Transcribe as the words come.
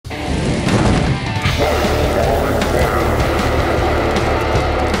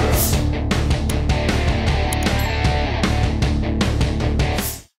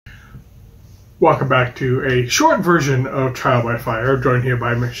Welcome back to a short version of Trial by Fire, joined here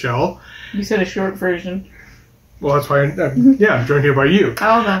by Michelle. You said a short version. Well, that's why, I'm joined here by you.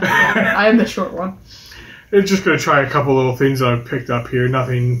 Oh, I am the short one. It's just going to try a couple little things that I've picked up here.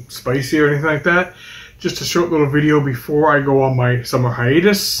 Nothing spicy or anything like that. Just a short little video before I go on my summer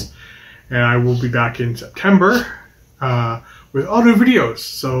hiatus. And I will be back in September with all new videos.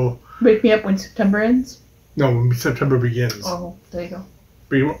 So Wake me up when September ends? No, when September begins. Oh, there you go.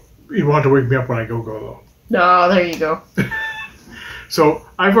 But you won't have to wake me up when I go though. No, there you go. So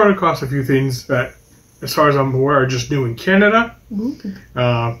I've run across a few things that, as far as I'm aware, are just new in Canada.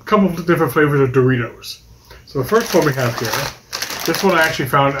 A couple of different flavors of Doritos. So the first one we have here, this one I actually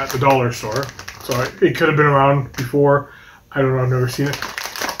found at the dollar store. So it could have been around before. I don't know, I've never seen it.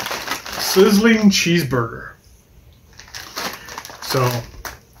 Sizzling cheeseburger. So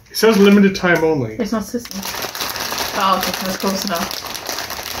it says limited time only. It's not sizzling. Oh, okay, that's close enough.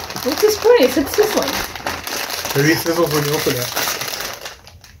 What's this point? It said sizzling. Maybe it sizzles when you open it.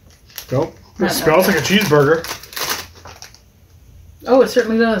 Nope. It smells like a cheeseburger. Oh, it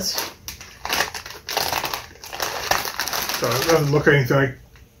certainly does. So it doesn't look anything like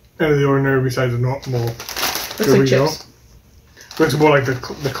any of the ordinary besides the normal Looks like chips. Looks more like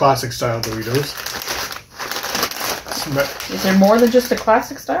the classic style Doritos. Is there more than just the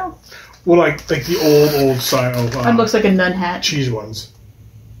classic style? Well, like the old style. It looks like a nun hat. Cheese ones.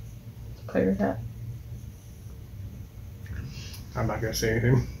 Pirate hat. I'm not going to say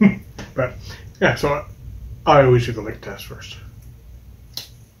anything. But, yeah, so I always do the lick test first.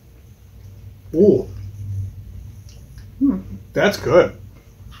 Ooh. That's good.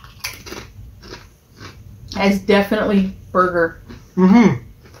 That's definitely burger.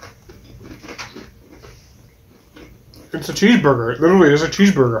 It's a cheeseburger. It literally is a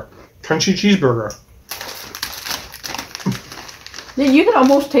cheeseburger. Crunchy cheeseburger. Yeah, you can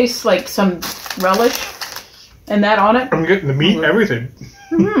almost taste like some relish and that on it. I'm getting the meat and everything.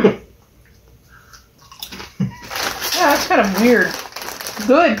 Yeah, that's kind of weird.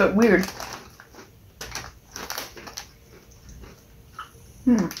 Good, but weird.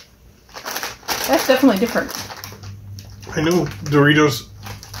 That's definitely different. I know Doritos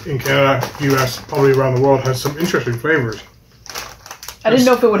in Canada, US, probably around the world, has some interesting flavors. I didn't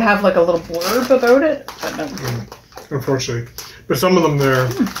know if it would have like a little blurb about it, but no. Unfortunately. But some of them there,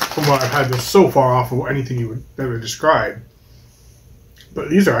 from what I've had, they're so far off of anything you would ever describe. But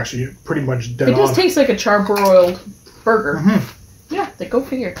these are actually pretty much dead on. It does taste like a charbroiled burger. Yeah, they go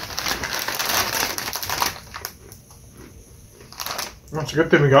figure. Well, it's a good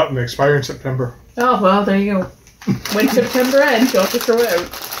thing we got them. They expire in September. Oh, well, there you go. When September ends, you'll have to throw it out.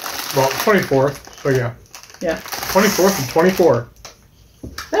 Well, 24th, so yeah. Yeah. 24th and 24.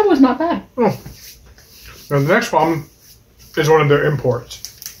 That was not bad. Oh. Now the next one is one of their imports.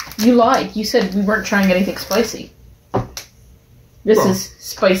 You lied. You said we weren't trying anything spicy. This is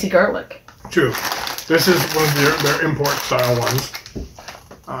spicy garlic. True. This is one of their import style ones.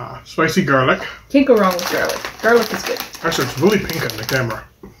 Spicy garlic. Can't go wrong with garlic. Garlic is good. Actually, it's really pink on the camera.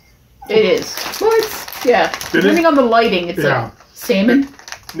 It is. Well, it's, yeah. Depending on the lighting, it's like salmon.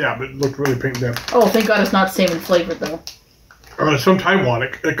 Yeah, but it looked really pink then. Oh, thank God it's not salmon flavored, though. Or some Taiwan,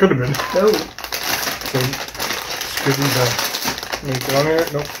 it could have been. No. So, excuse me, make it on there?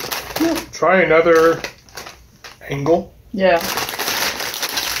 Nope. Try another angle. Yeah.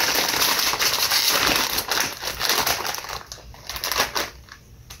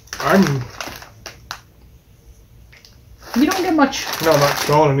 You don't get much. No, I'm not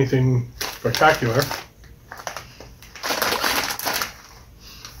smelling anything spectacular.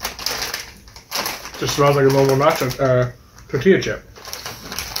 Just smells like a normal nacho tortilla chip.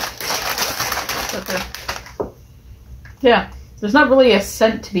 Okay. Yeah. There's not really a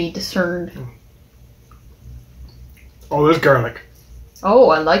scent to be discerned. Oh, there's garlic. Oh,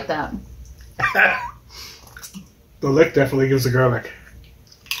 I like that. The lick definitely gives the garlic.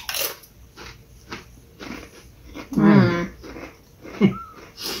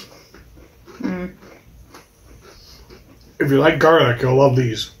 If you like garlic, you'll love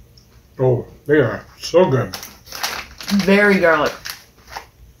these. Oh, they are so good. Very garlic.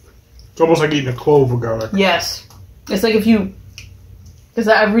 It's almost like eating a clove of garlic. Yes. It's like if you... Because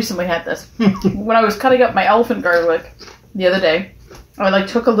I've recently had this. When I was cutting up my elephant garlic the other day, I like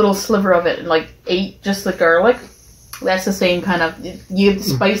took a little sliver of it and like ate just the garlic. That's the same kind of... You get the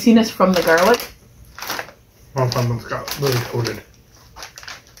spiciness from the garlic. One of them got really coated.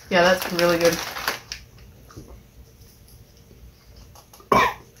 Yeah, that's really good.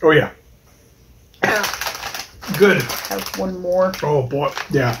 Oh, yeah. Good. Have one more. Oh, boy.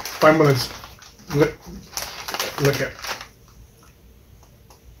 Yeah. 5 minutes. Lick it.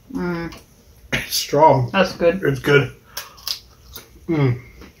 strong. That's good. It's good. Mm.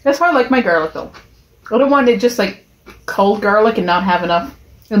 That's how I like my garlic, though. I don't want it just like cold garlic and not have enough.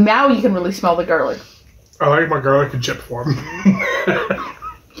 And now you can really smell the garlic. I like my garlic in chip form.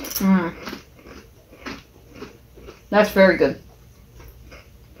 Mm. That's very good.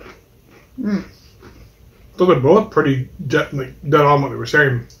 Mm. So they're both pretty dead on what they were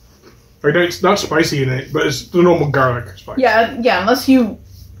saying. Like, it's not spicy in it, but it's the normal garlic spice. Yeah, unless you...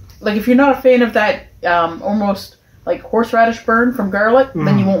 Like, if you're not a fan of that almost like horseradish burn from garlic,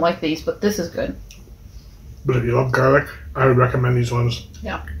 then you won't like these, but this is good. But if you love garlic, I would recommend these ones.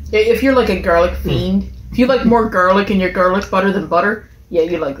 Yeah. If you're like a garlic fiend, if you like more garlic in your garlic butter than butter, yeah,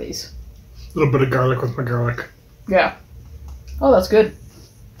 you like these. A little bit of garlic with my garlic. Yeah. Oh, that's good.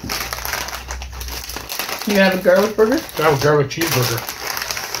 You gonna have a garlic burger? I have a garlic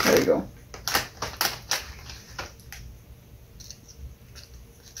cheeseburger. There you go.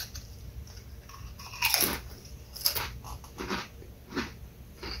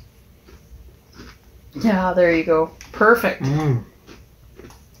 Yeah, there you go. Perfect. Mm.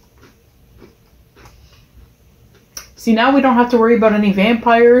 See, now we don't have to worry about any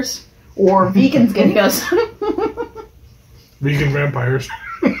vampires or vegans getting us. Vegan vampires.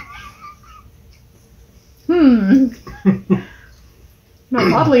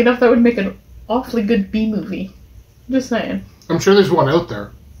 No, oddly enough, that would make an awfully good B movie. Just saying. I'm sure there's one out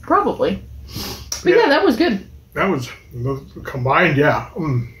there. Probably. But yeah, that was good. That was combined, yeah.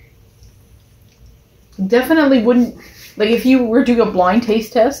 Mm. Definitely wouldn't... Like, if you were doing a blind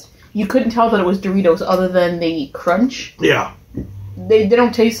taste test, you couldn't tell that it was Doritos other than the crunch. Yeah. They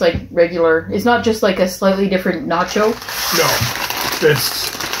don't taste like regular... It's not just like a slightly different nacho. No.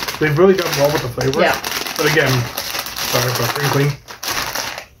 They've really done well with the flavor. Yeah. But again, sorry for crinkling.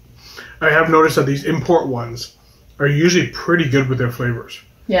 I have noticed that these import ones are usually pretty good with their flavors.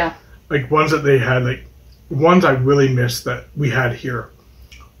 Yeah. Like ones that they had, like ones I really missed that we had here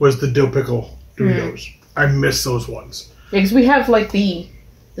was the dill pickle Doritos. I miss those ones. Yeah, because we have like the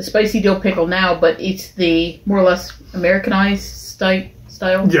spicy dill pickle now, but it's the more or less Americanized style.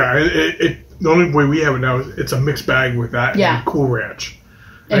 Yeah, the only way we have it now is it's a mixed bag with that and Cool Ranch.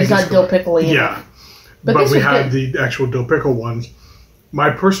 And it's not dill pickle-y. Yeah. But we have the actual dill pickle ones. My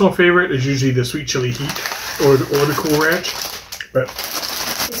personal favorite is usually the sweet chili heat or the Cool Ranch. But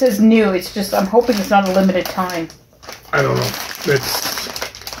it says new. It's just, I'm hoping it's not a limited time. I don't know.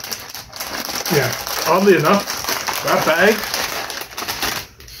 Yeah. Oddly enough, that bag,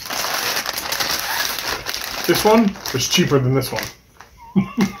 this one was cheaper than this one.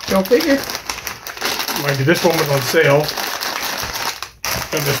 Go figure. Mind you, this one was on sale.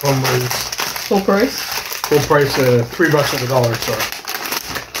 And this one was full price. Full price, $3 at the dollar store.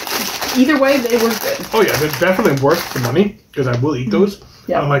 Either way, they were good. Oh yeah, they're definitely worth the money because I will eat those.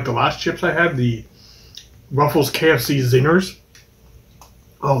 Yeah. Unlike the last chips I had, the Ruffles KFC Zingers.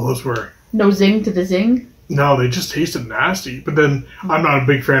 Oh, those were no zing to the zing. No, they just tasted nasty. But then I'm not a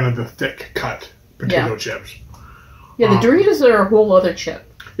big fan of the thick cut potato chips. Yeah, the Doritos are a whole other chip.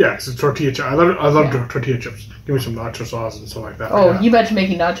 Yeah, it's a tortilla chip. I love tortilla chips. Give me some nacho sauce and stuff like that. Oh, you imagine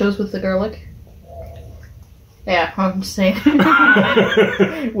making nachos with the garlic? Yeah, I'm just saying.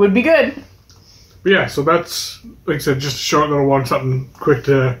 Would be good. But yeah, so that's, like I said, just a short little one, something quick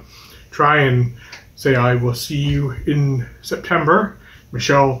to try and say I will see you in September.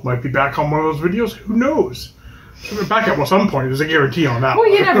 Michelle might be back on one of those videos. Who knows? She'll be back at some point. There's a guarantee on that. Well,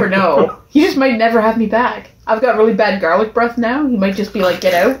 you never know. You just might never have me back. I've got really bad garlic breath now. You might just be like,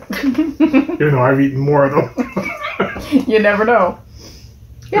 get out. Even though I've eaten more of them. You never know.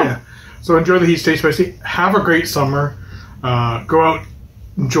 Yeah. So enjoy the heat, stay spicy. Have a great summer. Go out,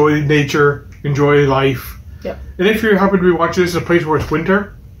 enjoy nature, enjoy life. Yep. And if you happen to be watching this in a place where it's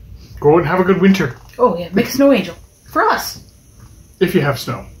winter, go out and have a good winter. Oh, yeah. Make a snow angel. For us. If you have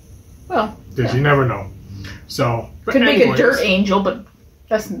snow. Well. Because you never know. So. Could make a dirt angel, but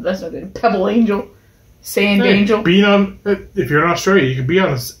that's no good. Pebble angel. Sand angel. If you're in Australia, you could be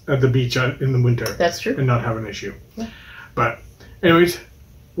at the beach in the winter. That's true. And not have an issue. Yeah. But, anyways,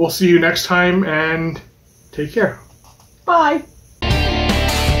 we'll see you next time and take care. Bye.